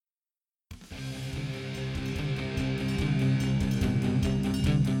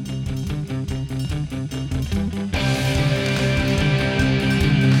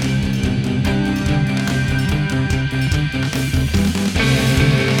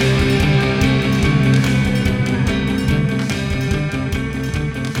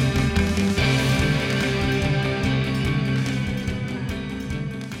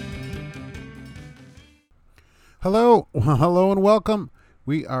Hello and welcome.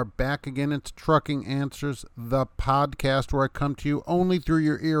 We are back again. It's Trucking Answers, the podcast where I come to you only through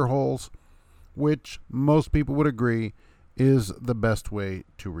your ear holes, which most people would agree is the best way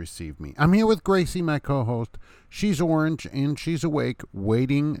to receive me. I'm here with Gracie, my co-host. She's orange and she's awake,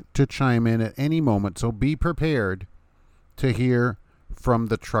 waiting to chime in at any moment, so be prepared to hear from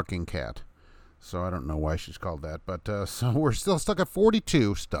the trucking cat. So I don't know why she's called that, but so we're still stuck at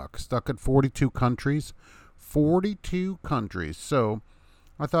 42, stuck at 42 countries. 42 countries. So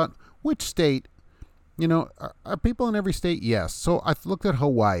I thought, which state, are people in every state? Yes. So I looked at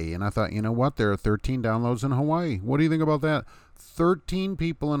Hawaii and I thought, you know what? There are 13 downloads in Hawaii. What do you think about that? 13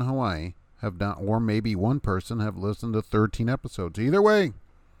 people in Hawaii have done, or maybe one person have listened to 13 episodes. Either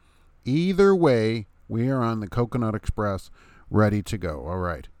way, we are on the Coconut Express ready to go. All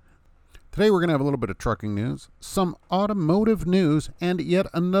right. Today we're going to have a little bit of trucking news, some automotive news, and yet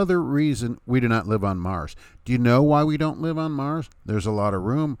another reason we do not live on Mars. Do you know why we don't live on Mars? There's a lot of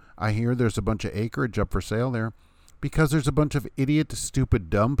room. I hear there's a bunch of acreage up for sale there because there's a bunch of idiot, stupid,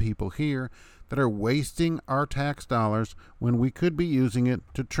 dumb people here that are wasting our tax dollars when we could be using it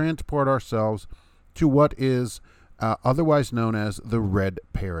to transport ourselves to what is otherwise known as the Red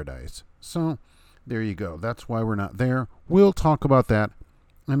Paradise. So there you go. That's why we're not there. We'll talk about that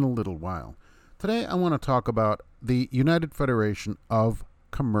in a little while. Today I want to talk about the United Federation of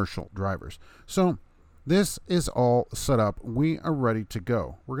Commercial Drivers. So this is all set up. We are ready to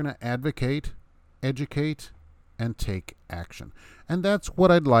go. We're going to advocate, educate, and take action. And that's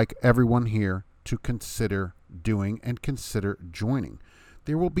what I'd like everyone here to consider doing and consider joining.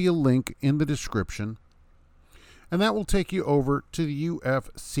 There will be a link in the description, and that will take you over to the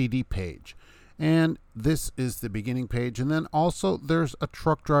UFCD page. And this is the beginning page. And then also there's a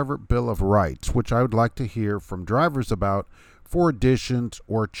truck driver bill of rights, which I would like to hear from drivers about for additions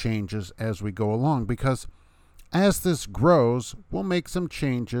or changes as we go along. Because as this grows, we'll make some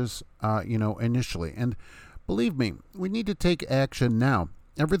changes, initially. And believe me, we need to take action now.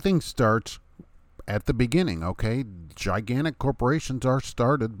 Everything starts at the beginning, okay? Gigantic corporations are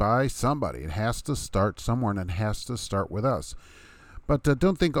started by somebody. It has to start somewhere, and it has to start with us. But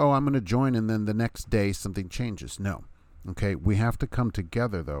don't think, I'm going to join and then the next day something changes. No. Okay, we have to come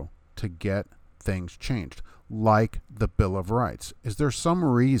together, though, to get things changed, like the Bill of Rights. Is there some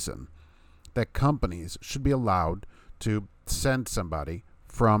reason that companies should be allowed to send somebody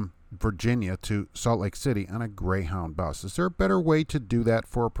from Virginia to Salt Lake City on a Greyhound bus? Is there a better way to do that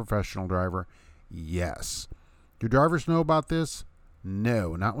for a professional driver? Yes. Do drivers know about this?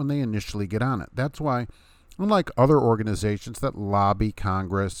 No, not when they initially get on it. That's why, unlike other organizations that lobby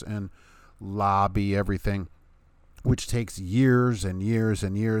Congress and lobby everything, which takes years and years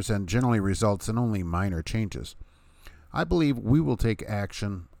and years and generally results in only minor changes, I believe we will take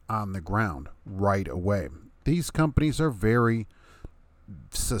action on the ground right away. These companies are very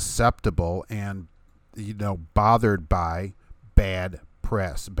susceptible and, bothered by bad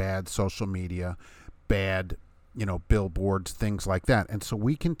press, bad social media, bad, billboards, things like that. And so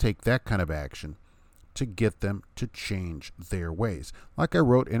we can take that kind of action to get them to change their ways. Like I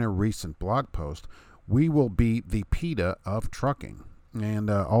wrote in a recent blog post, we will be the PETA of trucking. And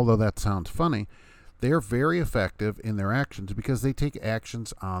although that sounds funny, they're very effective in their actions because they take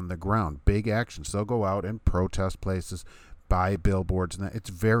actions on the ground, big actions. They'll go out and protest places, buy billboards, and that. It's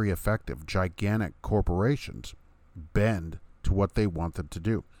very effective. Gigantic corporations bend to what they want them to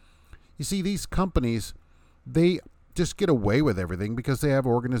do. You see, these companies, they just get away with everything because they have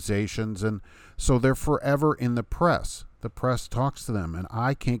organizations, and so they're forever in the press. The press talks to them, and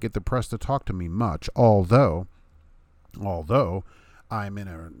I can't get the press to talk to me much, although I'm in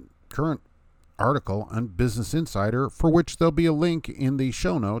a current article on Business Insider, for which there'll be a link in the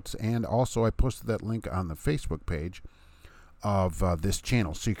show notes, and also I posted that link on the Facebook page of this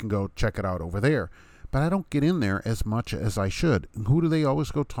channel, so you can go check it out over there. But I don't get in there as much as I should. Who do they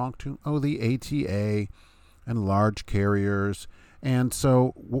always go talk to? Oh, the ATA and large carriers. And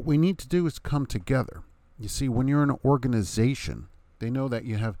so what we need to do is come together. You see, when you're an organization, they know that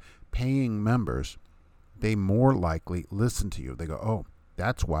you have paying members. They more likely listen to you. They go, oh,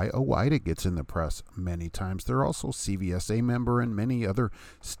 that's why OOIDA gets in the press many times. They're also CVSA member and many other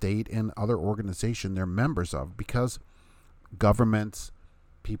state and other organization they're members of, because governments,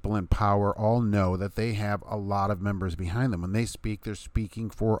 people in power all know that they have a lot of members behind them. When they speak, they're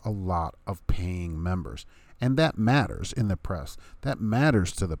speaking for a lot of paying members. And that matters in the press. That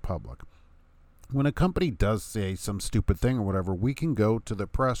matters to the public. When a company does say some stupid thing or whatever, we can go to the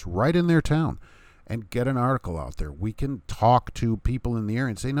press right in their town and get an article out there. We can talk to people in the area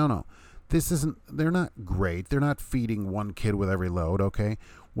and say, no, this isn't, they're not great. They're not feeding one kid with every load, okay?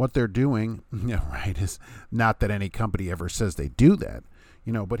 what they're doing, right, is not that any company ever says they do that,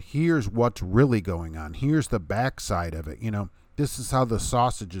 but here's what's really going on. Here's the backside of it. This is how the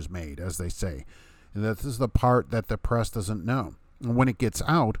sausage is made, as they say. And this is the part that the press doesn't know. And when it gets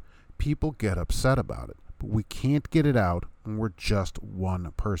out, people get upset about it. But we can't get it out when we're just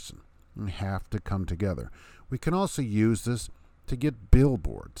one person. We have to come together. We can also use this to get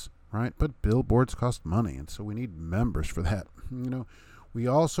billboards, right? But billboards cost money, and so we need members for that. We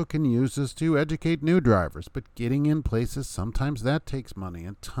also can use this to educate new drivers, but getting in places, sometimes that takes money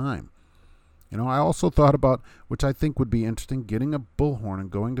and time. I also thought about, which I think would be interesting, getting a bullhorn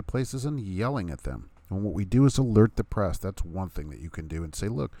and going to places and yelling at them. And what we do is alert the press. That's one thing that you can do, and say,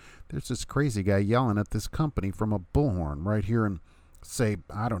 look, there's this crazy guy yelling at this company from a bullhorn right here in, say,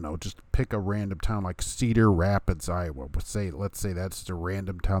 I don't know, just pick a random town like Cedar Rapids, Iowa. Let's say that's just a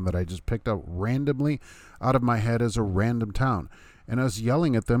random town that I just picked up randomly out of my head as a random town. And I was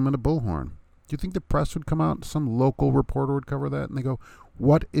yelling at them in a bullhorn. Do you think the press would come out? Some local reporter would cover that, and they go,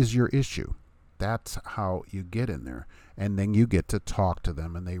 what is your issue? That's how you get in there. And then you get to talk to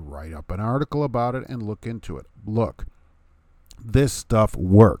them, and they write up an article about it and look into it. Look, this stuff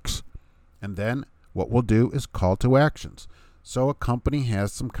works. And then what we'll do is call to actions. So a company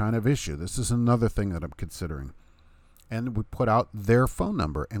has some kind of issue. This is another thing that I'm considering. And we put out their phone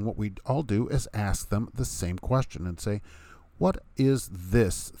number. And what we all do is ask them the same question and say, what is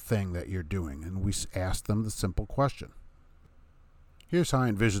this thing that you're doing? And we ask them the simple question. Here's how I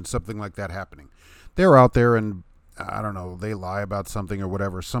envision something like that happening. They're out there and, I don't know, they lie about something or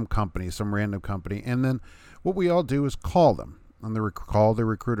whatever, some company, some random company. And then what we all do is call them. And call the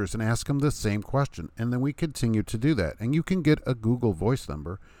recruiters and ask them the same question. And then we continue to do that. And you can get a Google Voice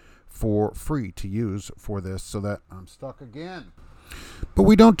number for free to use for this, so that I'm stuck again. But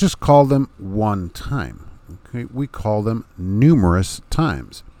we don't just call them one time. Okay? We call them numerous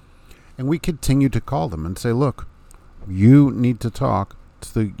times. And we continue to call them and say, look, you need to talk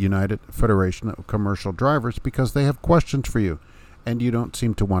to the United Federation of Commercial Drivers because they have questions for you, and you don't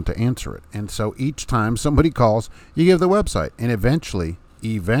seem to want to answer it. And so each time somebody calls, you give the website, and eventually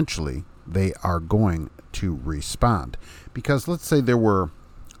they are going to respond. Because let's say there were,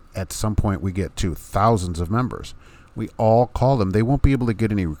 at some point we get to thousands of members. We all call them. They won't be able to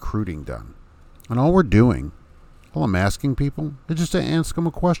get any recruiting done. And all I'm asking people is just to ask them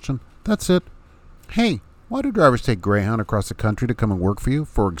a question. That's it. Hey, why do drivers take Greyhound across the country to come and work for you,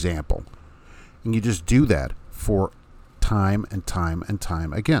 for example? And you just do that for time and time and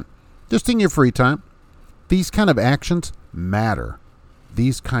time again. Just in your free time. These kind of actions matter.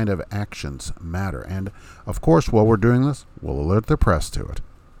 And, of course, while we're doing this, we'll alert the press to it.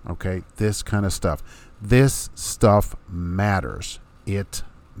 Okay? This kind of stuff. This stuff matters. It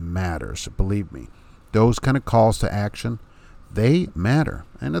matters. Believe me. Those kind of calls to action, they matter.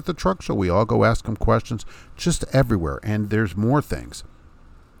 And at the truck show, we all go ask them questions just everywhere. And there's more things.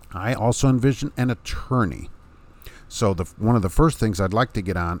 I also envision an attorney. So one of the first things I'd like to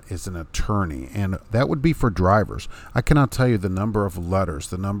get on is an attorney. And that would be for drivers. I cannot tell you the number of letters,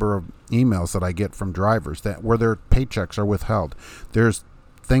 the number of emails that I get from drivers where their paychecks are withheld. There's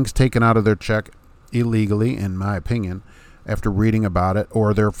things taken out of their check illegally, in my opinion, after reading about it,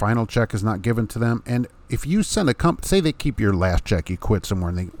 or their final check is not given to them. And if you send say they keep your last check, you quit somewhere,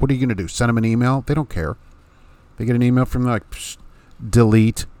 and what are you going to do? Send them an email? They don't care. They get an email from them like,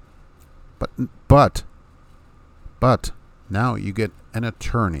 delete. But now you get an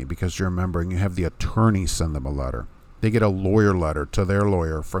attorney because you're a member, and you have the attorney send them a letter. They get a lawyer letter to their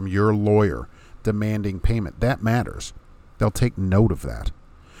lawyer from your lawyer demanding payment. That matters. They'll take note of that.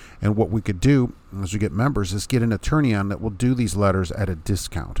 And what we could do as we get members is get an attorney on that will do these letters at a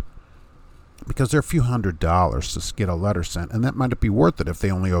discount. Because they're a few $100s to get a letter sent, and that might be worth it if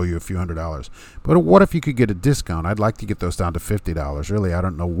they only owe you a few $100s. But what if you could get a discount? I'd like to get those down to $50. Really, I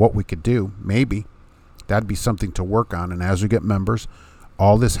don't know what we could do. Maybe. That'd be something to work on. And as we get members,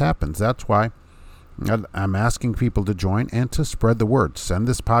 all this happens. That's why I'm asking people to join and to spread the word. Send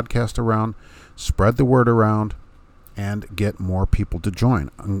this podcast around, spread the word around, and get more people to join.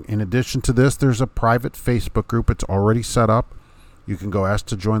 In addition to this, there's a private Facebook group. It's already set up. You can go ask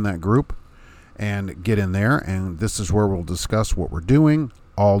to join that group and get in there. And this is where we'll discuss what we're doing,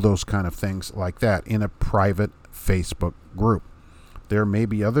 all those kind of things like that in a private Facebook group. There may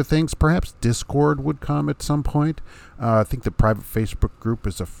be other things. Perhaps Discord would come at some point. I think the private Facebook group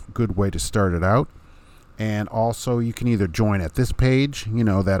is a good way to start it out. And also, you can either join at this page,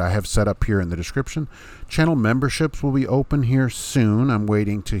 that I have set up here in the description. Channel memberships will be open here soon. I'm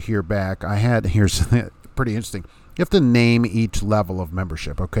waiting to hear back. Here's pretty interesting. You have to name each level of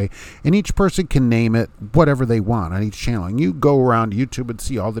membership, okay? And each person can name it whatever they want on each channel. And you go around YouTube and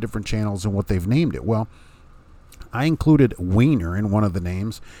see all the different channels and what they've named it. Well, I included wiener in one of the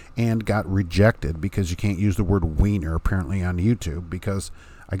names and got rejected because you can't use the word wiener apparently on YouTube, because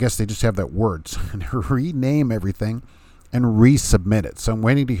I guess they just have that word. So I'm going to rename everything and resubmit it. So I'm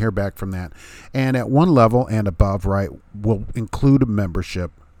waiting to hear back from that. And at one level and above, right, we'll include a membership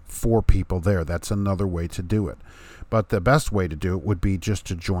for people there. That's another way to do it. But the best way to do it would be just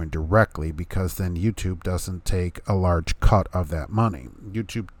to join directly, because then YouTube doesn't take a large cut of that money.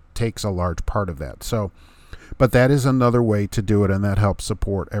 YouTube takes a large part of that. So, but that is another way to do it, and that helps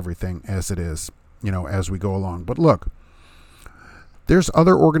support everything as it is, as we go along. But look, there's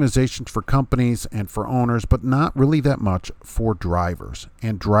other organizations for companies and for owners, but not really that much for drivers.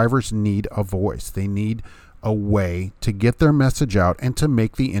 And drivers need a voice. They need a way to get their message out and to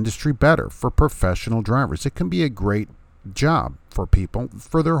make the industry better for professional drivers. It can be a great job for people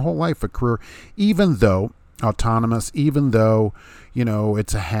for their whole life, a career, even though autonomous, even though,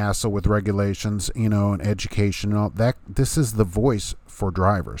 it's a hassle with regulations, and education and all that. This is the voice for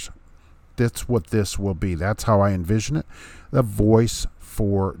drivers. That's what this will be. That's how I envision it. The voice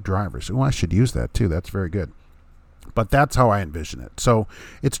for drivers. Oh, I should use that too. That's very good. But that's how I envision it. So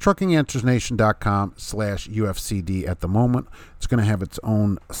it's truckinganswersnation.com/UFCD at the moment. It's going to have its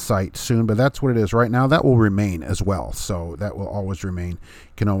own site soon, but that's what it is right now. That will remain as well. So that will always remain. You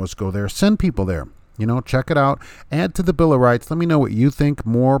can always go there. Send people there. Check it out. Add to the Bill of Rights. Let me know what you think.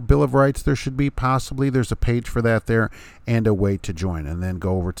 More Bill of Rights there should be. Possibly there's a page for that there and a way to join. And then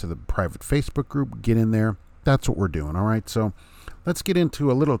go over to the private Facebook group. Get in there. That's what we're doing. All right. So let's get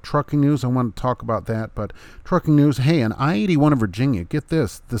into a little trucking news. I want to talk about that. But trucking news, hey, on I-81 in Virginia, get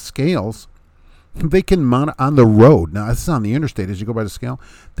this. The scales, they can monitor on the road. Now, this is on the interstate. As you go by the scale,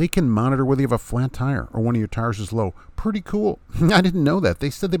 they can monitor whether you have a flat tire or one of your tires is low. Pretty cool. I didn't know that. They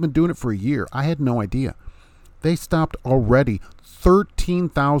said they've been doing it for a year. I had no idea. They stopped already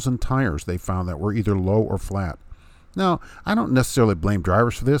 13,000 tires they found that were either low or flat. Now, I don't necessarily blame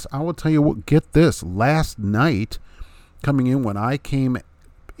drivers for this. I will tell you what, get this. Last night, coming in, when I came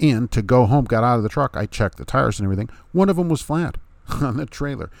in to go home, got out of the truck, I checked the tires and everything. One of them was flat on the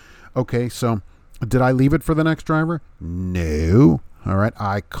trailer. Okay, so did I leave it for the next driver? No. All right,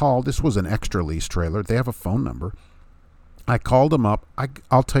 I called. This was an Extra Lease trailer. They have a phone number. I called them up.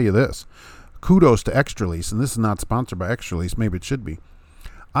 I'll tell you this. Kudos to Extra Lease, and this is not sponsored by Extra Lease. Maybe it should be.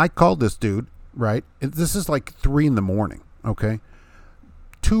 I called this dude, right? This is like 3 a.m, okay?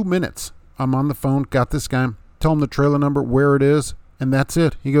 2 minutes. I'm on the phone, got this guy, tell him the trailer number, where it is, and that's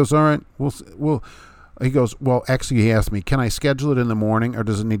it. He goes, all right, he goes, well, actually, he asked me, can I schedule it in the morning, or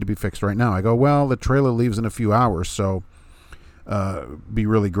does it need to be fixed right now? I go, well, the trailer leaves in a few hours, so be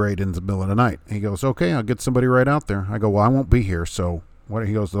really great in the middle of the night. He goes, okay, I'll get somebody right out there. I go, well, I won't be here, so what?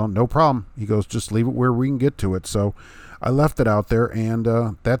 He goes, no problem. He goes, just leave it where we can get to it. So I left it out there,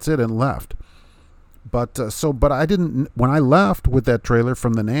 and that's it, and left. But I didn't, when I left with that trailer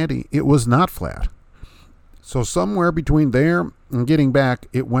from the Natty, it was not flat. So somewhere between there and getting back,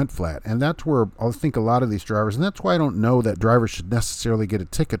 it went flat. And that's where I think a lot of these drivers, and that's why I don't know that drivers should necessarily get a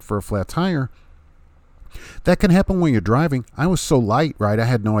ticket for a flat tire. That can happen when you're driving. I was so light, right? I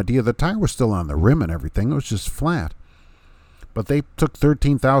had no idea. The tire was still on the rim and everything. It was just flat. But they took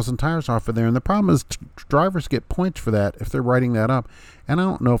 13,000 tires off of there. And the problem is drivers get points for that if they're writing that up. And I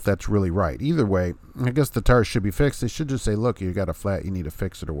don't know if that's really right. Either way, I guess the tires should be fixed. They should just say, look, you got a flat, you need to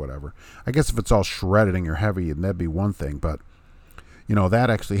fix it or whatever. I guess if it's all shredded and you're heavy, that'd be one thing. But, that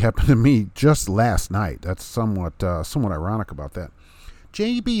actually happened to me just last night. That's somewhat ironic about that.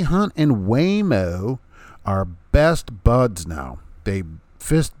 JB Hunt and Waymo are best buds now. They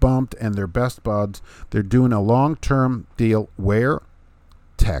fist bumped and they're best buds. They're doing a long-term deal. Where?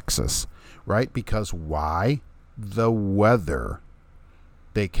 Texas, right? Because why? The weather.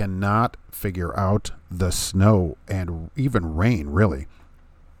 They cannot figure out the snow and even rain, really.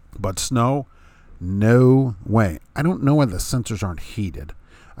 But snow, no way. I don't know why the sensors aren't heated,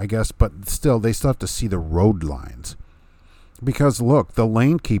 I guess, but still, they still have to see the road lines. Because look, the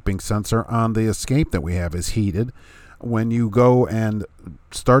lane keeping sensor on the Escape that we have is heated. When you go and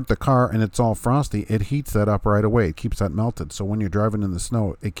start the car and it's all frosty, it heats that up right away. It keeps that melted. So when you're driving in the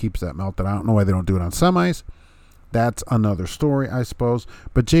snow, it keeps that melted. I don't know why they don't do it on semis. That's another story, I suppose.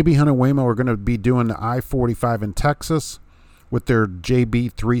 But JB Hunt and Waymo are going to be doing the I-45 in Texas with their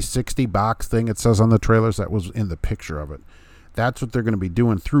JB 360 box thing it says on the trailers. That was in the picture of it. That's what they're going to be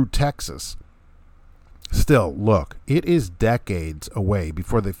doing through Texas. Still, look, it is decades away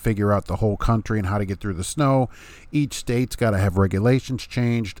before they figure out the whole country and how to get through the snow. Each state's got to have regulations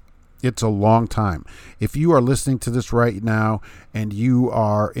changed. It's a long time. If you are listening to this right now and you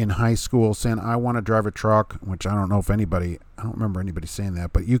are in high school saying, I want to drive a truck, which I don't remember anybody saying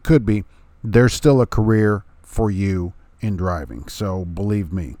that, but you could be, there's still a career for you in driving. So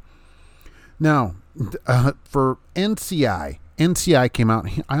believe me. Now, for NCI came out.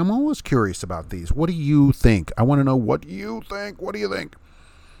 I'm always curious about these. What do you think? I want to know what you think. What do you think?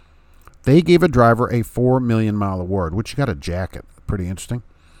 They gave a driver a 4 million mile award, which you got a jacket. Pretty interesting.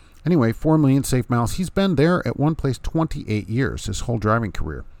 Anyway, 4 million safe miles. He's been there at one place 28 years, his whole driving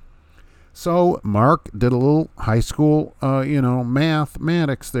career. So Mark did a little high school,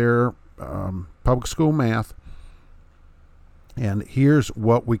 mathematics there, public school math. And here's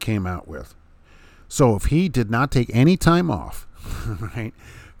what we came out with. So if he did not take any time off, right,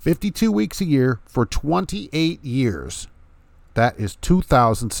 52 weeks a year for 28 years, that is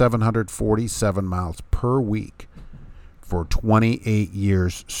 2,747 miles per week for 28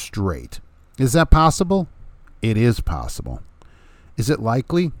 years straight. Is that possible? It is possible. Is it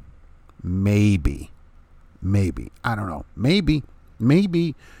likely? Maybe. I don't know. Maybe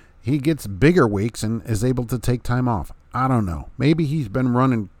he gets bigger weeks and is able to take time off. I don't know. Maybe he's been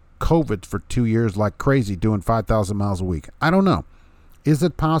running COVID for 2 years like crazy, doing 5,000 miles a week. I don't know. Is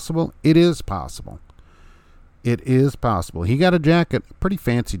it possible? It is possible. It is possible. He got a jacket, a pretty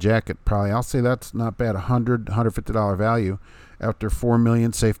fancy jacket, probably. I'll say that's not bad. $150 value after 4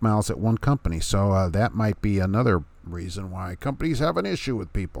 million safe miles at one company. So that might be another reason why companies have an issue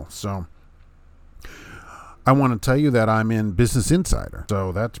with people. So I want to tell you that I'm in Business Insider.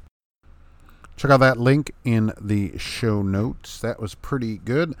 So check out that link in the show notes. That was pretty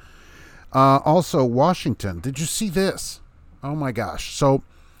good. Also, Washington. Did you see this? Oh, my gosh. So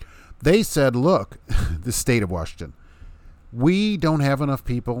they said, look, the state of Washington, we don't have enough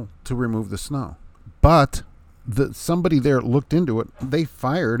people to remove the snow. But somebody there looked into it. They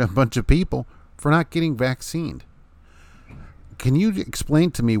fired a bunch of people for not getting vaccinated. Can you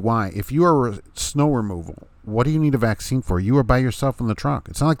explain to me why, if you are snow removal, what do you need a vaccine for? You are by yourself in the truck.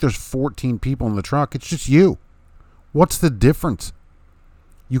 It's not like there's 14 people in the truck. It's just you. What's the difference?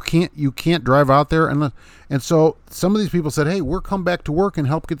 You can't drive out there. And so some of these people said, hey, we'll come back to work and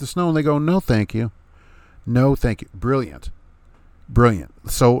help get the snow. And they go, no, thank you. No, thank you. Brilliant.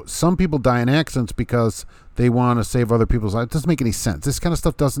 So some people die in accidents because they want to save other people's lives. It doesn't make any sense. This kind of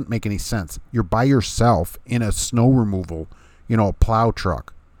stuff doesn't make any sense. You're by yourself in a snow removal, a plow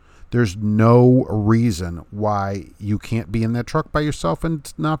truck. There's no reason why you can't be in that truck by yourself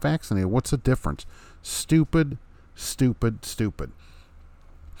and not vaccinated. What's the difference? Stupid.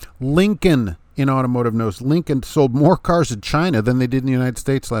 Lincoln, in automotive news, Lincoln sold more cars in China than they did in the United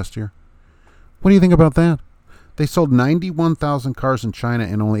States last year. What do you think about that? They sold 91,000 cars in China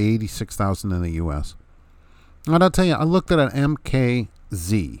and only 86,000 in the U.S. And I'll tell you, I looked at an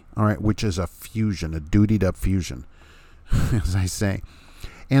MKZ, all right, which is a Fusion, a dutied up Fusion, as I say.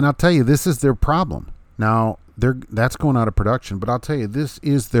 And I'll tell you, this is their problem. Now, that's going out of production, but I'll tell you, this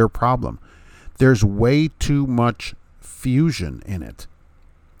is their problem. There's way too much Fusion in it.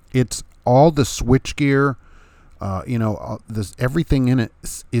 It's all the switchgear, everything in it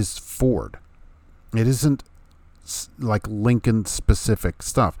is Ford. It isn't like Lincoln specific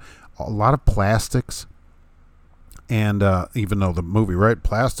stuff. A lot of plastics, and even though the movie, right,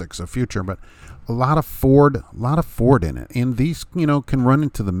 plastics a future, but a lot of Ford in it. And these, can run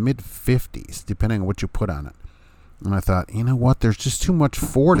into the mid 50s depending on what you put on it. And I thought, you know what? There's just too much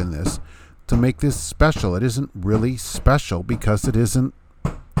Ford in this to make this special. It isn't really special because it isn't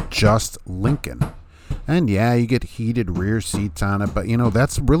just Lincoln. And yeah, you get heated rear seats on it, but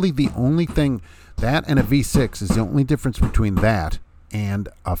that's really the only thing. That and a V6 is the only difference between that and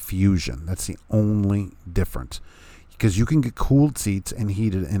a Fusion. That's the only difference, because you can get cooled seats and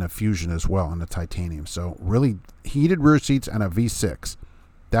heated in a Fusion as well in the titanium. So really, heated rear seats and a V6,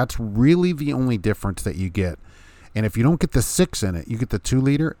 that's really the only difference that you get. And if you don't get the 6 in it, you get the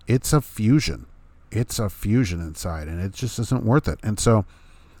 2-liter, it's a Fusion. It's a Fusion inside, and it just isn't worth it. And so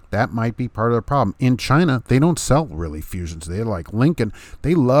that might be part of the problem. In China, they don't sell really Fusions. They're like Lincoln.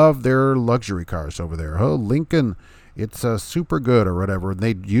 They love their luxury cars over there. Oh, Lincoln, it's super good or whatever. And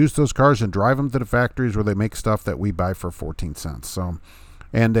they use those cars and drive them to the factories where they make stuff that we buy for 14 cents. So,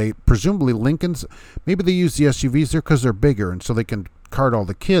 and they presumably Lincolns, maybe they use the SUVs there because they're bigger, and so they can cart all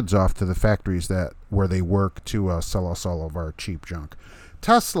the kids off to the factories where they work to sell us all of our cheap junk.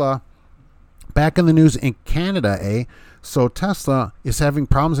 Tesla, back in the news in Canada, eh? So Tesla is having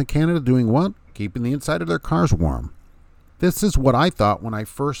problems in Canada doing what? Keeping the inside of their cars warm. This is what I thought when I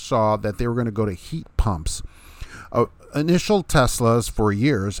first saw that they were going to go to heat pumps. Initial Teslas for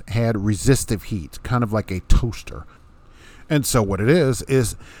years had resistive heat, kind of like a toaster. And so what it is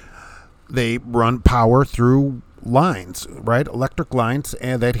they run power through lines, right? Electric lines,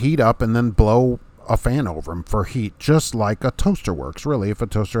 and that heat up and then blow a fan over them for heat, just like a toaster works, really, if a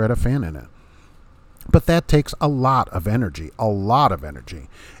toaster had a fan in it. But that takes a lot of energy, a lot of energy.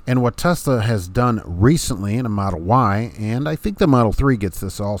 And what Tesla has done recently in a Model Y, and I think the Model 3 gets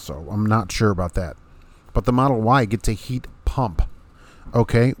this also, I'm not sure about that, but the Model Y gets a heat pump,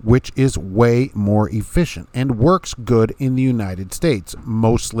 okay, which is way more efficient and works good in the United States,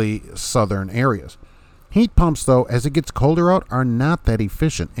 mostly southern areas. Heat pumps, though, as it gets colder out, are not that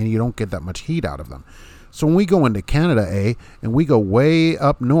efficient, and you don't get that much heat out of them. So when we go into Canada, and we go way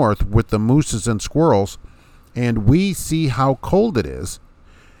up north with the mooses and squirrels, and we see how cold it is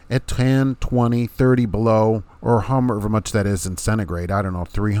at 10, 20, 30 below, or however much that is in centigrade. I don't know,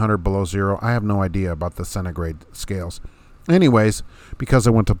 300 below zero. I have no idea about the centigrade scales. Anyways, because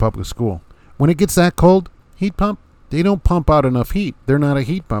I went to public school, when it gets that cold, heat pump, they don't pump out enough heat. They're not a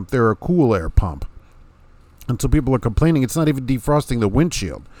heat pump. They're a cool air pump. And so people are complaining it's not even defrosting the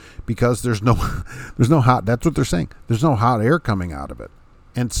windshield because there's no hot, that's what they're saying. There's no hot air coming out of it.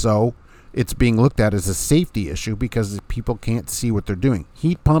 And so it's being looked at as a safety issue because people can't see what they're doing.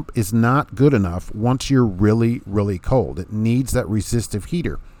 Heat pump is not good enough once you're really, really cold. It needs that resistive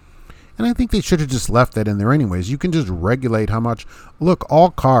heater. And I think they should have just left that in there anyways. You can just regulate how much. Look, all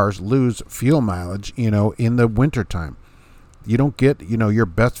cars lose fuel mileage, in the wintertime. You don't get, your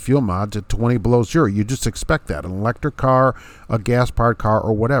best fuel mileage at 20 below zero. You just expect that. An electric car, a gas-powered car,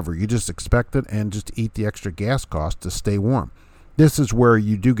 or whatever. You just expect it and just eat the extra gas cost to stay warm. This is where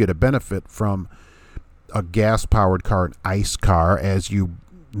you do get a benefit from a gas-powered car, an ICE car, as you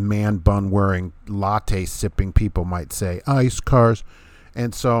man-bun-wearing, latte-sipping people might say, ICE cars.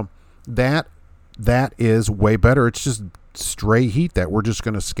 And so that is way better. It's just stray heat that we're just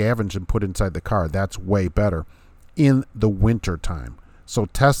going to scavenge and put inside the car. That's way better in the winter time. So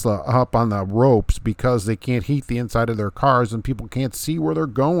Tesla up on the ropes because they can't heat the inside of their cars and people can't see where they're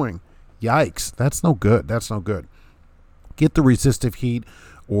going. Yikes. That's no good. That's no good. Get the resistive heat,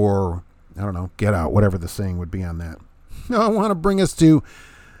 or I don't know, get out, whatever the saying would be on that. Now I want to bring us to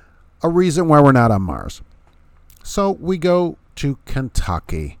a reason why we're not on Mars. So we go to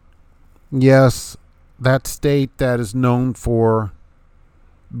Kentucky. Yes, that state that is known for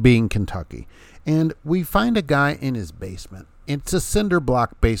being Kentucky. And we find a guy in his basement. It's a cinder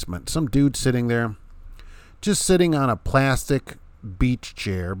block basement. Some dude sitting there, just sitting on a plastic beach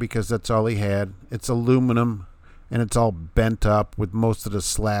chair because that's all he had. It's aluminum and it's all bent up with most of the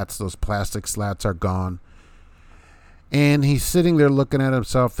slats. Those plastic slats are gone. And he's sitting there looking at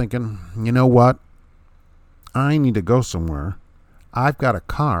himself thinking, you know what? I need to go somewhere. I've got a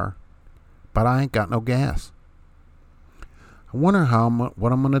car, but I ain't got no gas. I wonder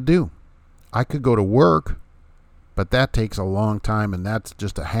what I'm going to do. I could go to work, but that takes a long time, and that's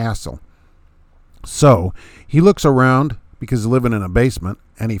just a hassle. So he looks around because he's living in a basement,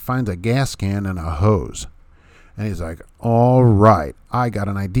 and he finds a gas can and a hose. And he's like, all right, I got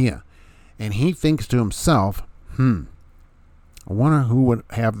an idea. And he thinks to himself, I wonder who would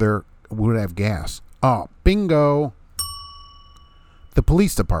have gas. Oh, bingo. The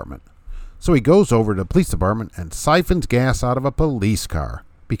police department. So he goes over to the police department and siphons gas out of a police car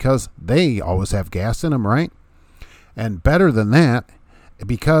because they always have gas in them, right? And better than that,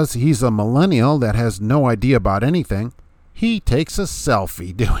 because he's a millennial that has no idea about anything, he takes a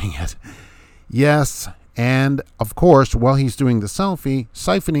selfie doing it. Yes, and of course, while he's doing the selfie,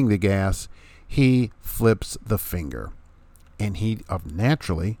 siphoning the gas, he flips the finger. And he,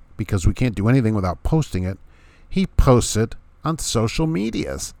 naturally, because we can't do anything without posting it, he posts it on social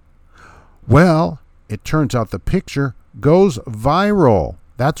medias. Well, it turns out the picture goes viral.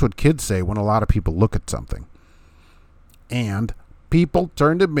 That's what kids say when a lot of people look at something. And people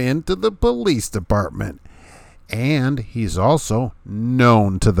turned him into the police department. And he's also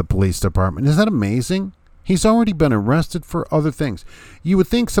known to the police department. Isn't that amazing? He's already been arrested for other things. You would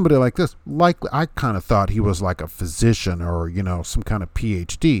think somebody like this, I kind of thought he was like a physician or, some kind of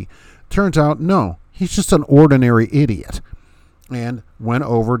PhD. Turns out, no, he's just an ordinary idiot. And went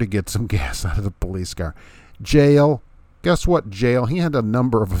over to get some gas out of the police car. Jail. Guess what? Jail. He had a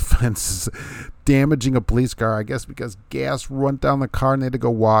number of offenses. Damaging a police car, I guess, because gas run down the car and they had to go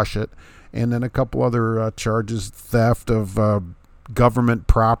wash it. And then a couple other charges. Theft of government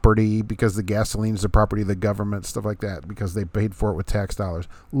property because the gasoline is the property of the government. Stuff like that because they paid for it with tax dollars.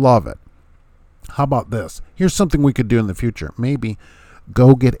 Love it. How about this? Here's something we could do in the future. Maybe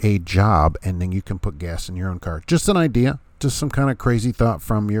go get a job and then you can put gas in your own car. Just an idea. Just some kind of crazy thought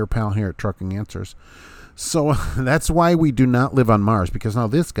from your pal here at Trucking Answers. So that's why we do not live on Mars, because now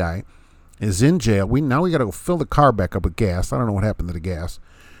this guy is in jail. Now we got to go fill the car back up with gas. I don't know what happened to the gas.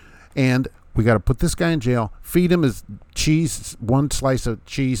 And we got to put this guy in jail, feed him his cheese, one slice of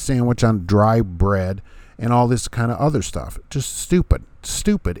cheese sandwich on dry bread, and all this kind of other stuff. Just stupid,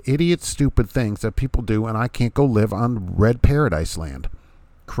 idiot, stupid things that people do, and I can't go live on red paradise land.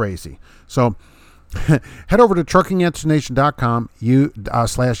 Crazy. So head over to truckinganswersnation.com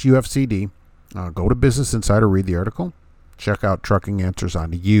 /UFCD. Go to Business Insider, read the article. Check out Trucking Answers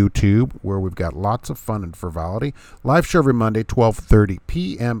on YouTube, where we've got lots of fun and frivolity. Live show every Monday, 12:30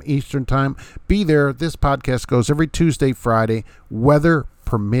 p.m. Eastern Time. Be there. This podcast goes every Tuesday, Friday, weather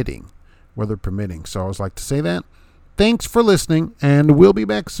permitting. So I always like to say that. Thanks for listening, and we'll be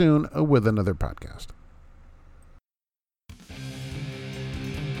back soon with another podcast.